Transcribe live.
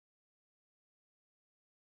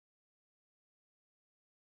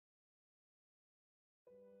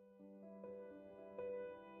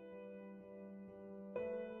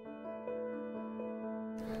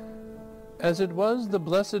As it was the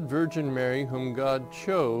Blessed Virgin Mary whom God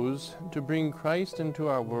chose to bring Christ into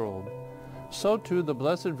our world, so too the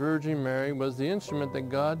Blessed Virgin Mary was the instrument that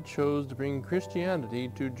God chose to bring Christianity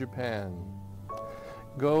to Japan.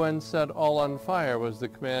 Go and set all on fire was the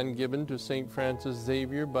command given to St. Francis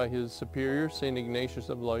Xavier by his superior, St. Ignatius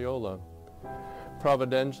of Loyola.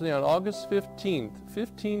 Providentially, on August 15th,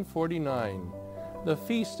 1549, the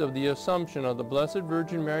feast of the Assumption of the Blessed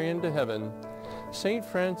Virgin Mary into heaven, St.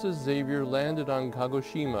 Francis Xavier landed on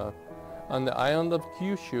Kagoshima, on the island of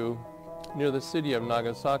Kyushu, near the city of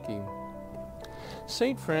Nagasaki.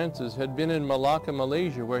 St. Francis had been in Malacca,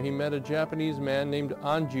 Malaysia, where he met a Japanese man named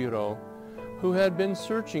Anjiro, who had been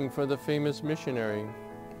searching for the famous missionary.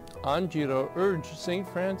 Anjiro urged St.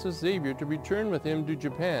 Francis Xavier to return with him to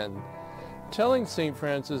Japan, telling St.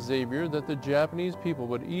 Francis Xavier that the Japanese people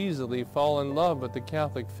would easily fall in love with the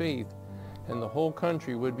Catholic faith and the whole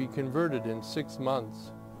country would be converted in 6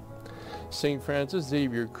 months. St. Francis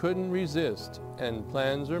Xavier couldn't resist, and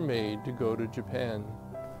plans were made to go to Japan.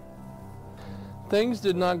 Things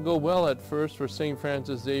did not go well at first for St.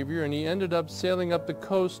 Francis Xavier, and he ended up sailing up the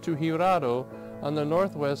coast to Hirado on the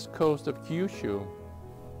northwest coast of Kyushu.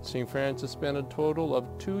 St. Francis spent a total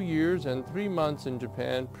of 2 years and 3 months in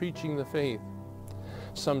Japan preaching the faith.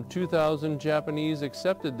 Some 2,000 Japanese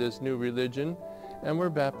accepted this new religion and were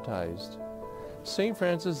baptized. St.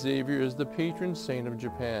 Francis Xavier is the patron saint of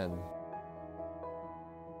Japan.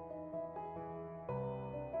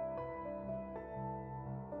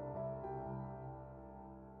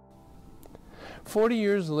 "40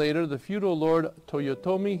 years later, the feudal lord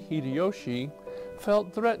Toyotomi Hideyoshi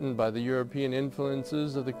felt threatened by the European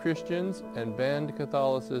influences of the Christians and banned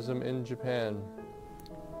Catholicism in Japan.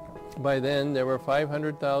 By then, there were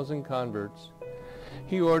 500,000 converts.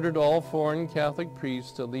 He ordered all foreign Catholic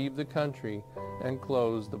priests to leave the country and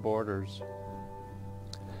close the borders.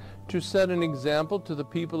 To set an example to the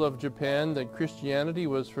people of Japan that Christianity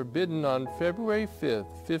was forbidden, on February 5th,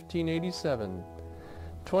 1587,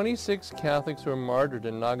 26 Catholics were martyred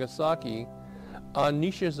in Nagasaki on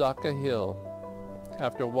Nishizaka Hill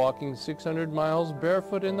after walking 600 miles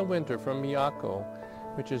barefoot in the winter from Miyako,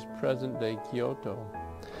 which is present-day Kyoto.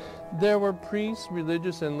 There were priests,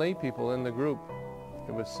 religious, and lay people in the group.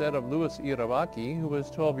 It was said of Louis Irawaki, who was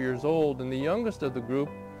 12 years old and the youngest of the group,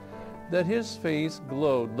 that his face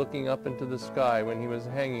glowed looking up into the sky when he was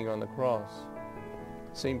hanging on the cross.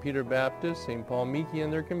 St. Peter Baptist, St. Paul Miki,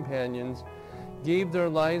 and their companions gave their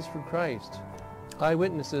lives for Christ.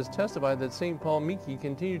 Eyewitnesses testify that St. Paul Miki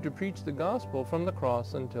continued to preach the gospel from the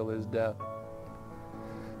cross until his death.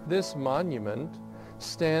 This monument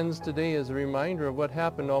stands today as a reminder of what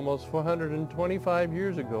happened almost 425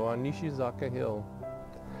 years ago on Nishizaka Hill.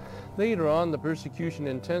 Later on, the persecution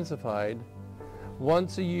intensified.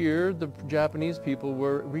 Once a year, the Japanese people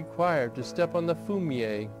were required to step on the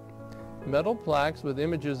fumie, metal plaques with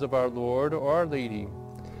images of our Lord or Our Lady.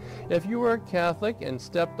 If you were a Catholic and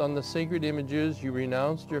stepped on the sacred images, you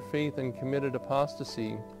renounced your faith and committed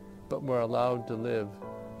apostasy, but were allowed to live.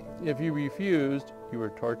 If you refused, you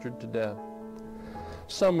were tortured to death.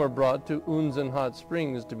 Some were brought to Unzen hot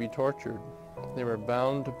springs to be tortured. They were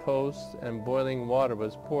bound to posts and boiling water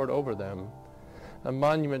was poured over them. A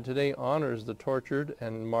monument today honors the tortured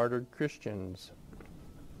and martyred Christians.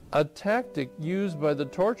 A tactic used by the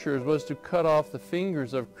torturers was to cut off the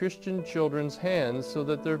fingers of Christian children's hands so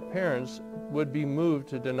that their parents would be moved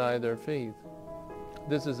to deny their faith.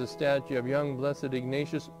 This is a statue of young Blessed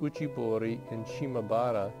Ignatius Uchibori in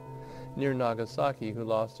Shimabara, near Nagasaki, who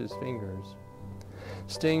lost his fingers.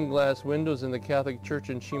 Stained glass windows in the Catholic Church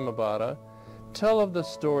in Shimabara tell of the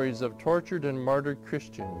stories of tortured and martyred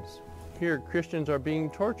Christians. Here, Christians are being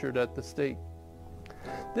tortured at the stake.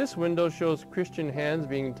 This window shows Christian hands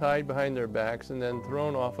being tied behind their backs and then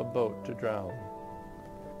thrown off a boat to drown.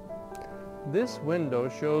 This window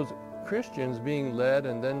shows Christians being led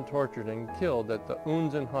and then tortured and killed at the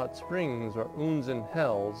Unzen hot springs, or Unzen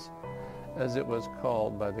hells, as it was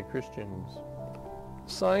called by the Christians.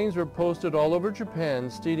 Signs were posted all over Japan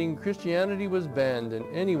stating Christianity was banned and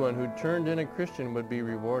anyone who turned in a Christian would be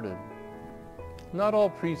rewarded. Not all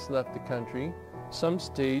priests left the country. Some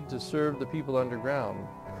stayed to serve the people underground,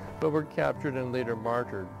 but were captured and later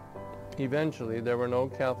martyred. Eventually, there were no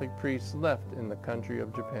Catholic priests left in the country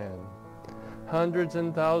of Japan. Hundreds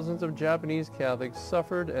and thousands of Japanese Catholics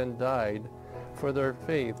suffered and died for their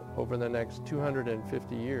faith over the next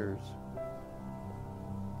 250 years.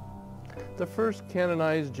 The first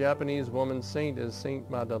canonized Japanese woman saint is Saint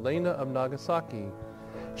Madalena of Nagasaki.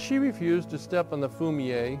 She refused to step on the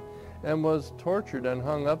fumie and was tortured and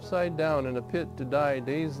hung upside down in a pit to die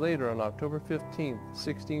days later on October 15,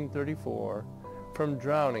 1634, from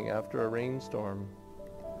drowning after a rainstorm.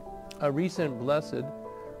 A recent blessed,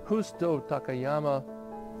 Justo Takayama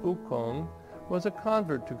Ukon, was a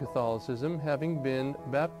convert to Catholicism, having been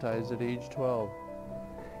baptized at age 12.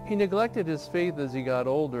 He neglected his faith as he got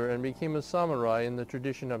older and became a samurai in the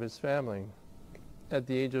tradition of his family. At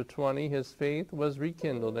the age of 20, his faith was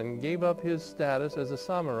rekindled and gave up his status as a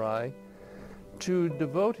samurai to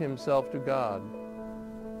devote himself to God.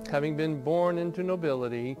 Having been born into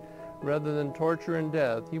nobility rather than torture and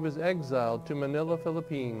death, he was exiled to Manila,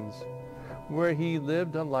 Philippines, where he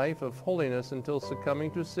lived a life of holiness until succumbing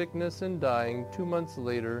to sickness and dying 2 months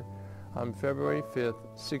later on February 5,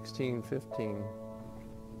 1615.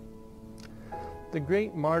 The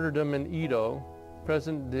great martyrdom in Edo,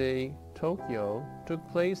 present-day Tokyo, took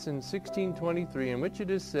place in 1623, in which it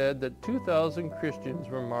is said that 2,000 Christians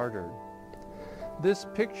were martyred. This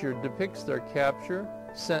picture depicts their capture,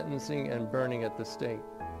 sentencing, and burning at the stake.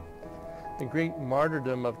 The great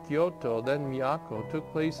martyrdom of Kyoto, then Miyako,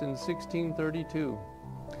 took place in 1632.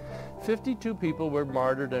 52 people were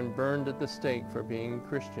martyred and burned at the stake for being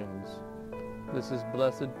Christians. This is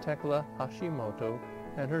Blessed Tekla Hashimoto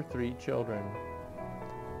and her 3 children.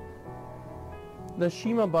 The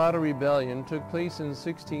Shimabara Rebellion took place in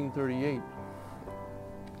 1638.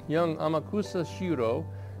 Young Amakusa Shiro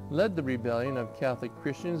led the rebellion of Catholic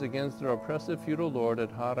Christians against their oppressive feudal lord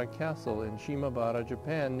at Hara Castle in Shimabara,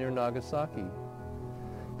 Japan, near Nagasaki.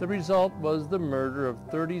 The result was the murder of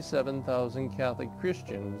 37,000 Catholic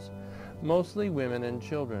Christians, mostly women and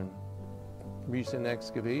children. Recent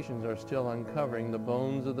excavations are still uncovering the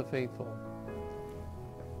bones of the faithful.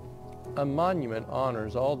 A monument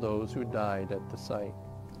honors all those who died at the site.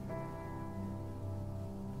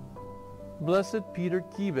 Blessed Peter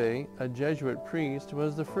Kibe, a Jesuit priest,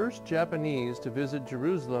 was the first Japanese to visit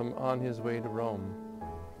Jerusalem on his way to Rome.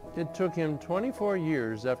 It took him 24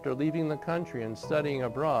 years after leaving the country and studying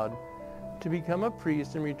abroad to become a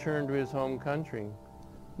priest and return to his home country,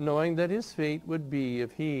 knowing that his fate would be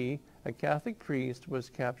if he, a Catholic priest, was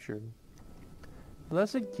captured.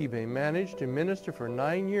 Blessed Kibe managed to minister for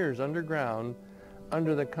 9 years underground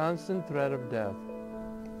under the constant threat of death.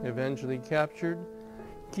 Eventually captured,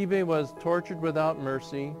 Kibe was tortured without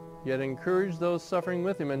mercy, yet encouraged those suffering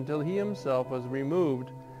with him until he himself was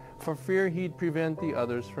removed for fear he'd prevent the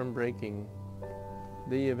others from breaking.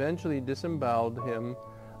 They eventually disemboweled him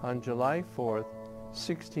on July 4,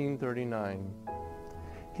 1639.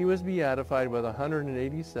 He was beatified with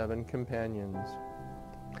 187 companions.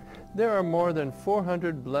 There are more than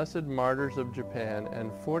 400 blessed martyrs of Japan and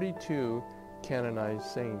 42 canonized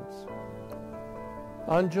saints.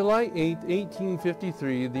 On July 8,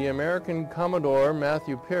 1853, the American Commodore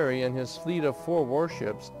Matthew Perry and his fleet of 4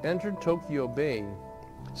 warships entered Tokyo Bay,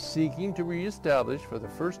 seeking to reestablish for the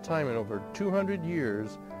first time in over 200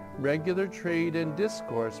 years regular trade and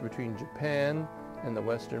discourse between Japan and the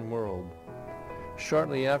Western world.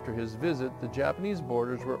 Shortly after his visit, the Japanese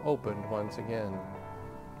borders were opened once again.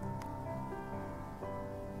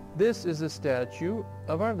 This is a statue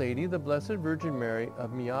of Our Lady, the Blessed Virgin Mary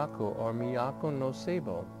of Miyako, or Miyako no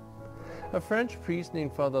Seibo. A French priest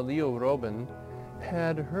named Father Leo Robin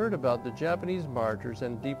had heard about the Japanese martyrs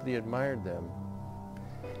and deeply admired them.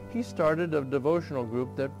 He started a devotional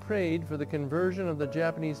group that prayed for the conversion of the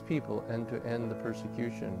Japanese people and to end the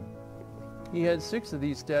persecution. He had 6 of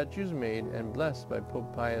these statues made and blessed by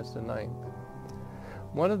Pope Pius IX.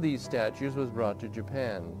 One of these statues was brought to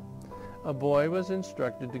Japan. A boy was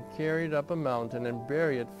instructed to carry it up a mountain and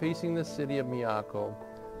bury it facing the city of Miyako,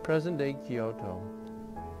 present-day Kyoto.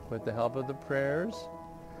 With the help of the prayers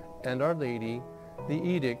and Our Lady, the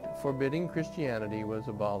edict forbidding Christianity was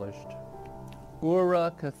abolished.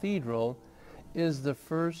 Ura Cathedral is the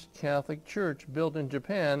first Catholic church built in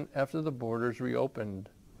Japan after the borders reopened.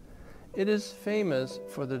 It is famous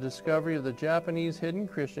for the discovery of the Japanese hidden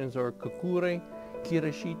Christians, or Kokure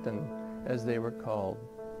Kirishitan, as they were called.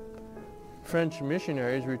 French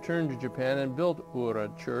missionaries returned to Japan and built Ura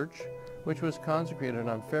Church, which was consecrated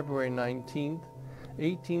on February 19,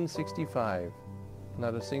 1865.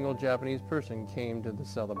 Not a single Japanese person came to the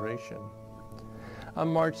celebration. On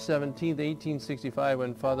March 17, 1865,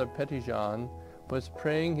 when Father Petitjean was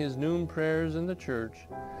praying his noon prayers in the church,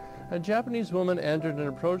 a Japanese woman entered and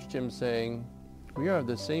approached him, saying, "We are of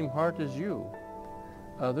the same heart as you."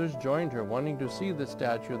 Others joined her, wanting to see the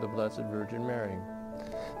statue of the Blessed Virgin Mary.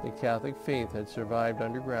 The Catholic faith had survived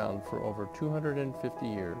underground for over 250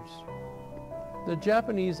 years. The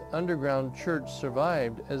Japanese underground church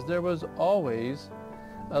survived as there was always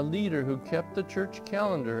a leader who kept the church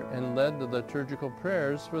calendar and led the liturgical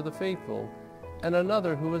prayers for the faithful, and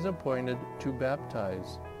another who was appointed to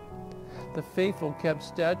baptize. The faithful kept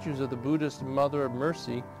statues of the Buddhist Mother of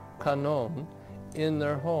Mercy, Kannon, in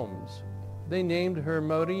their homes. They named her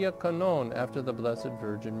Maria Kannon after the Blessed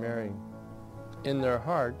Virgin Mary. In their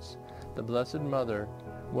hearts, the Blessed Mother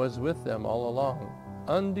was with them all along,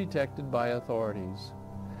 undetected by authorities.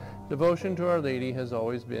 Devotion to Our Lady has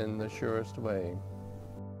always been the surest way.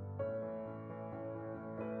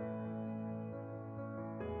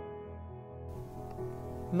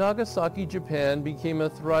 Nagasaki, Japan became a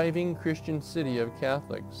thriving Christian city of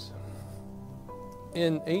Catholics.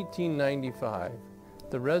 In 1895,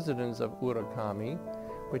 the residents of Urakami,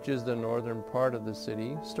 which is the northern part of the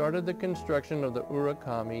city, started the construction of the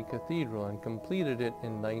Urakami Cathedral and completed it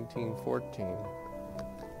in 1914.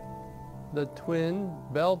 The twin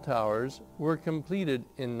bell towers were completed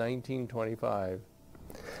in 1925,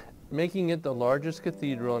 making it the largest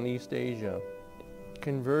cathedral in East Asia.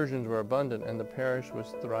 Conversions were abundant and the parish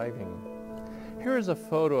was thriving. Here is a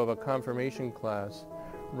photo of a confirmation class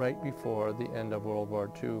right before the end of World War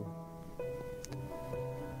II.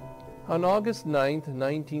 On August 9,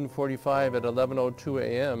 1945 at 11:02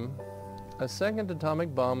 a.m., a second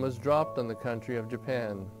atomic bomb was dropped on the country of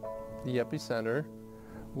Japan. The epicenter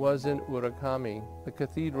was in Urakami, the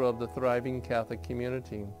cathedral of the thriving Catholic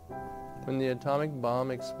community. When the atomic bomb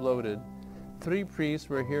exploded, 3 priests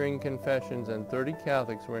were hearing confessions and 30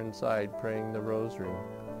 Catholics were inside praying the rosary.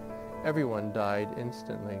 Everyone died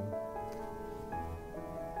instantly.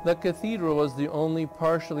 The cathedral was the only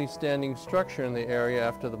partially standing structure in the area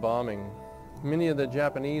after the bombing. Many of the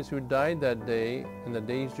Japanese who died that day and the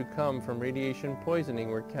days to come from radiation poisoning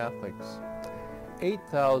were Catholics.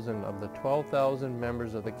 8,000 of the 12,000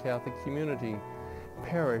 members of the Catholic community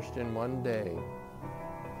perished in one day.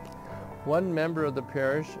 One member of the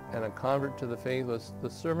parish and a convert to the faith was the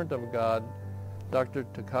servant of God, Dr.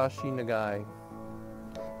 Takashi Nagai.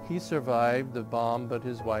 He survived the bomb, but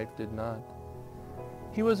his wife did not.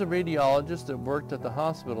 He was a radiologist that worked at the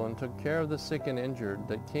hospital and took care of the sick and injured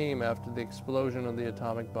that came after the explosion of the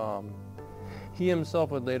atomic bomb. He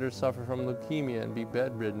himself would later suffer from leukemia and be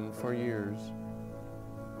bedridden for years.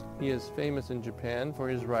 He is famous in Japan for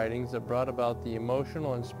his writings that brought about the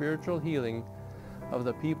emotional and spiritual healing of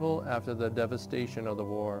the people after the devastation of the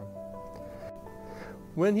war.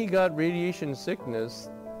 When he got radiation sickness,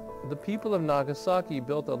 the people of Nagasaki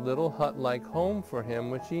built a little hut-like home for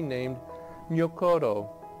him, which he named Nyokodo,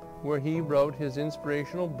 where he wrote his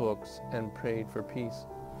inspirational books and prayed for peace.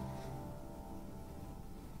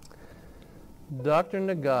 Dr.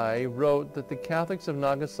 Nagai wrote that the Catholics of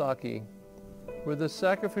Nagasaki were the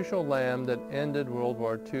sacrificial lamb that ended World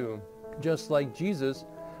War II, just like Jesus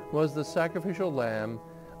was the sacrificial lamb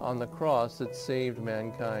on the cross that saved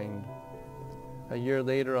mankind. A year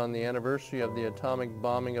later, on the anniversary of the atomic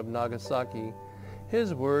bombing of Nagasaki,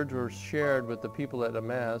 his words were shared with the people at a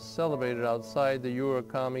mass celebrated outside the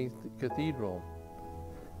Urakami Cathedral.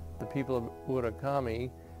 The people of Urakami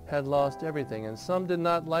had lost everything, and some did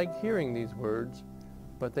not like hearing these words,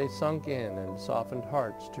 but they sunk in and softened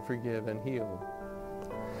hearts to forgive and heal.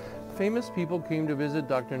 Famous people came to visit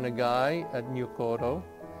Dr. Nagai at Nyokodo,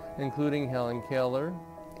 including Helen Keller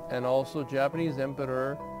and also Japanese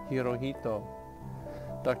Emperor Hirohito.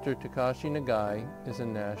 Dr. Takashi Nagai is a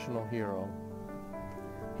national hero.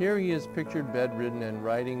 Here he is pictured bedridden and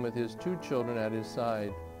riding with his 2 children at his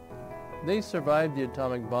side. They survived the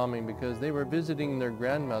atomic bombing because they were visiting their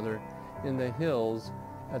grandmother in the hills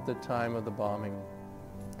at the time of the bombing.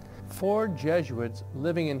 4 Jesuits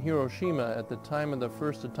living in Hiroshima at the time of the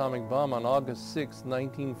first atomic bomb on August 6,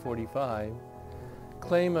 1945,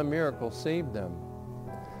 claim a miracle saved them.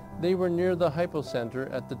 They were near the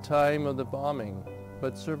hypocenter at the time of the bombing,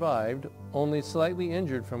 but survived, only slightly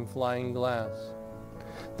injured from flying glass.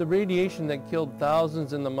 The radiation that killed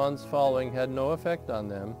thousands in the months following had no effect on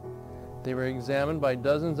them. They were examined by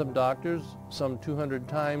dozens of doctors, some 200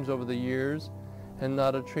 times over the years, and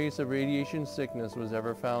not a trace of radiation sickness was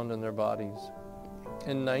ever found in their bodies.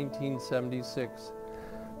 In 1976,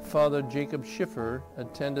 Father Jacob Schiffer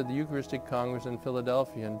attended the Eucharistic Congress in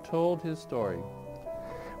Philadelphia and told his story.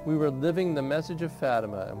 We were living the message of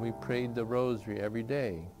Fatima and we prayed the rosary every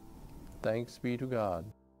day. Thanks be to God.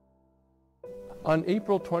 On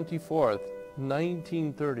April 24,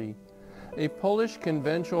 1930, a Polish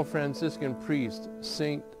conventual Franciscan priest,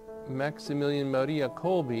 Saint Maximilian Maria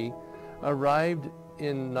Kolbe, arrived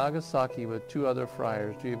in Nagasaki with 2 other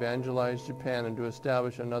friars to evangelize Japan and to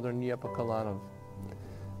establish another Niepokalanów,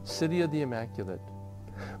 City of the Immaculate.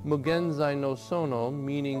 Mugenzai no Sono,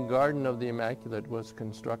 meaning Garden of the Immaculate, was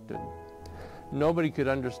constructed. Nobody could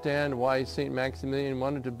understand why St. Maximilian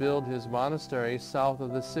wanted to build his monastery south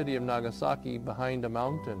of the city of Nagasaki behind a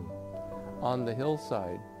mountain, on the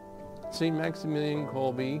hillside. St. Maximilian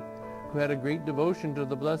Kolbe, who had a great devotion to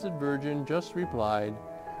the Blessed Virgin, just replied,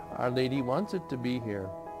 "Our Lady wants it to be here."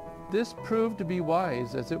 This proved to be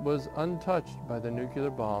wise, as it was untouched by the nuclear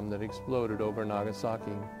bomb that exploded over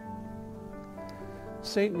Nagasaki.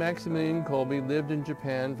 St. Maximilian Kolbe lived in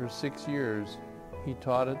Japan for 6 years. He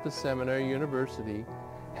taught at the seminary university,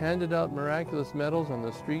 handed out miraculous medals on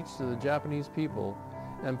the streets to the Japanese people,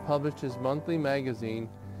 and published his monthly magazine,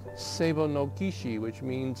 Seibo no Kishi, which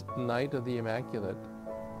means Night of the Immaculate.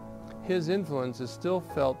 His influence is still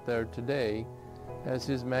felt there today, as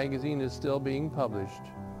his magazine is still being published.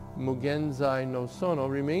 Mugenzai no Sono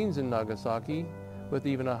remains in Nagasaki, with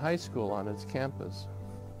even a high school on its campus.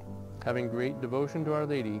 Having great devotion to Our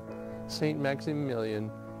Lady, St.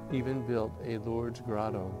 Maximilian even built a Lourdes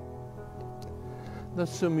grotto. The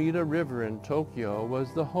Sumida River in Tokyo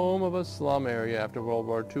was the home of a slum area after World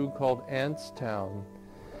War II called Ants Town.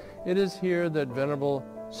 It is here that Venerable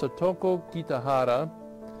Satoko Kitahara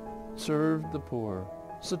served the poor.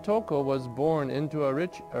 Satoko was born into a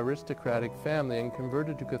rich aristocratic family and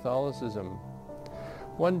converted to Catholicism.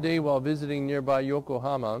 One day while visiting nearby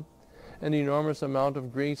Yokohama, an enormous amount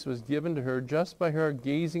of grace was given to her just by her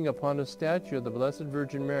gazing upon a statue of the Blessed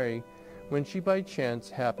Virgin Mary when she by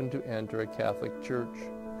chance happened to enter a Catholic church.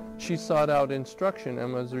 She sought out instruction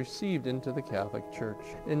and was received into the Catholic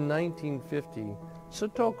Church. In 1950,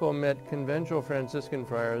 Satoko met conventual Franciscan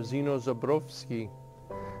friar Zeno Zabrowski.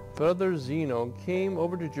 Brother Zeno came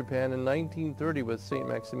over to Japan in 1930 with St.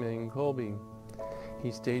 Maximilian Kolbe.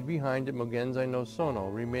 He stayed behind at Mugenzai no Sono,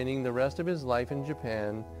 remaining the rest of his life in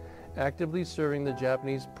Japan, actively serving the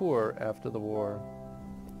Japanese poor after the war.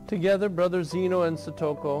 Together, Brother Zeno and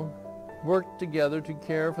Satoko worked together to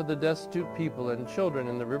care for the destitute people and children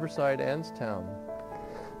in the riverside Ants Town.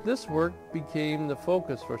 This work became the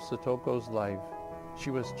focus for Satoko's life.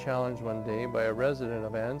 She was challenged one day by a resident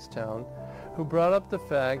of Ants Town who brought up the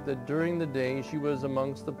fact that during the day she was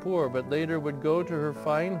amongst the poor, but later would go to her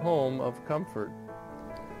fine home of comfort.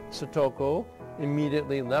 Satoko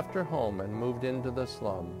immediately left her home and moved into the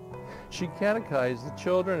slum. She catechized the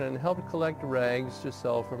children and helped collect rags to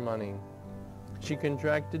sell for money. She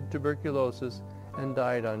contracted tuberculosis and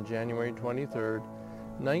died on January 23,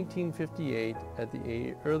 1958, at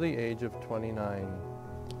the early age of 29.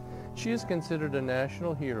 She is considered a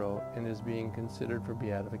national hero and is being considered for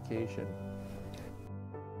beatification.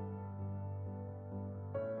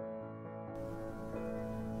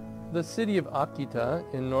 The city of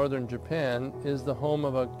Akita in northern Japan is the home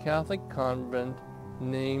of a Catholic convent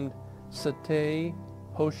named Satei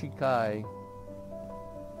Hoshikai.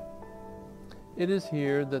 It is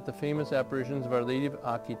here that the famous apparitions of Our Lady of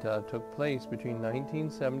Akita took place between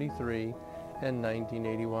 1973 and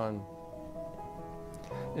 1981.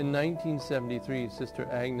 In 1973, Sister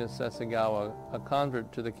Agnes Sasagawa, a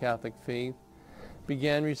convert to the Catholic faith,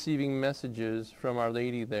 began receiving messages from Our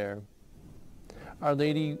Lady there. Our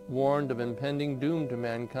Lady warned of impending doom to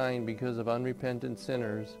mankind because of unrepentant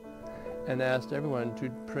sinners and asked everyone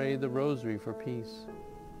to pray the rosary for peace.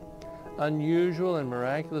 Unusual and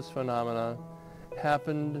miraculous phenomena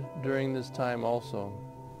happened during this time also.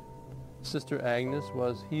 Sister Agnes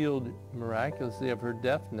was healed miraculously of her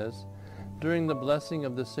deafness during the blessing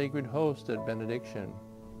of the Sacred Host at benediction.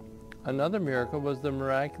 Another miracle was the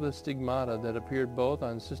miraculous stigmata that appeared both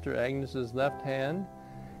on Sister Agnes's left hand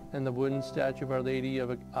and the wooden statue of Our Lady of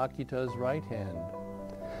Akita's right hand.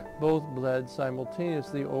 Both bled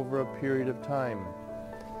simultaneously over a period of time.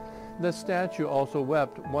 The statue also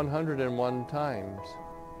wept 101 times.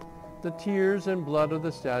 The tears and blood of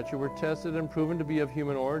the statue were tested and proven to be of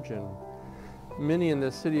human origin. Many in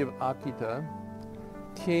the city of Akita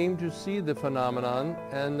came to see the phenomenon,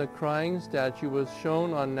 and the crying statue was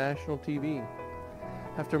shown on national TV.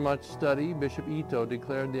 After much study, Bishop Ito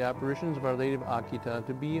declared the apparitions of Our Lady of Akita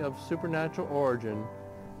to be of supernatural origin,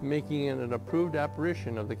 making it an approved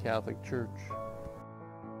apparition of the Catholic Church.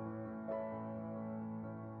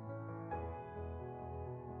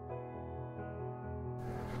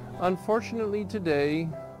 Unfortunately today,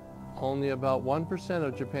 only about 1%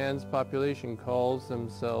 of Japan's population calls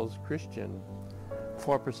themselves Christian.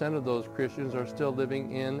 4% of those Christians are still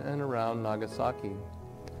living in and around Nagasaki.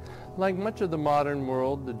 Like much of the modern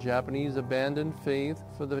world, the Japanese abandoned faith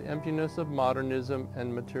for the emptiness of modernism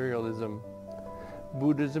and materialism.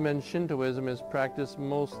 Buddhism and Shintoism is practiced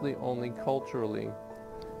mostly only culturally.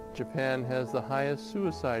 Japan has the highest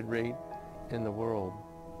suicide rate in the world.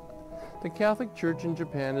 The Catholic Church in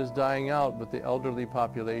Japan is dying out with the elderly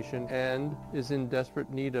population and is in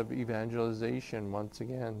desperate need of evangelization once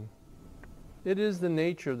again. It is the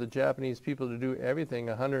nature of the Japanese people to do everything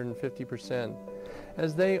 150%,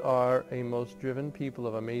 as they are a most driven people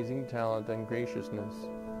of amazing talent and graciousness.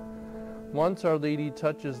 Once Our Lady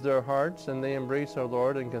touches their hearts and they embrace our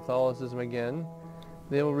Lord and Catholicism again,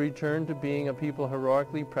 they will return to being a people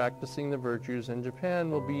heroically practicing the virtues, and Japan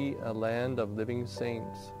will be a land of living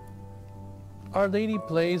saints. Our Lady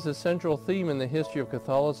plays a central theme in the history of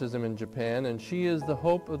Catholicism in Japan, and she is the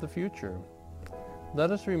hope of the future. Let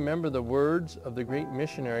us remember the words of the great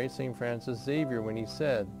missionary St. Francis Xavier when he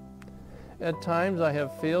said, "At times I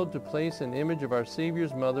have failed to place an image of our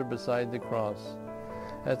Savior's mother beside the cross.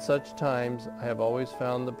 At such times I have always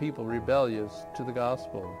found the people rebellious to the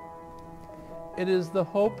gospel." It is the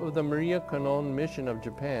hope of the Maria Canon mission of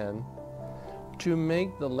Japan to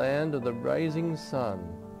make the land of the rising sun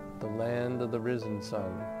the land of the risen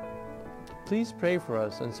sun. Please pray for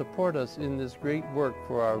us and support us in this great work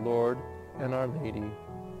for our Lord and Our Lady.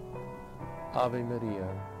 Ave Maria.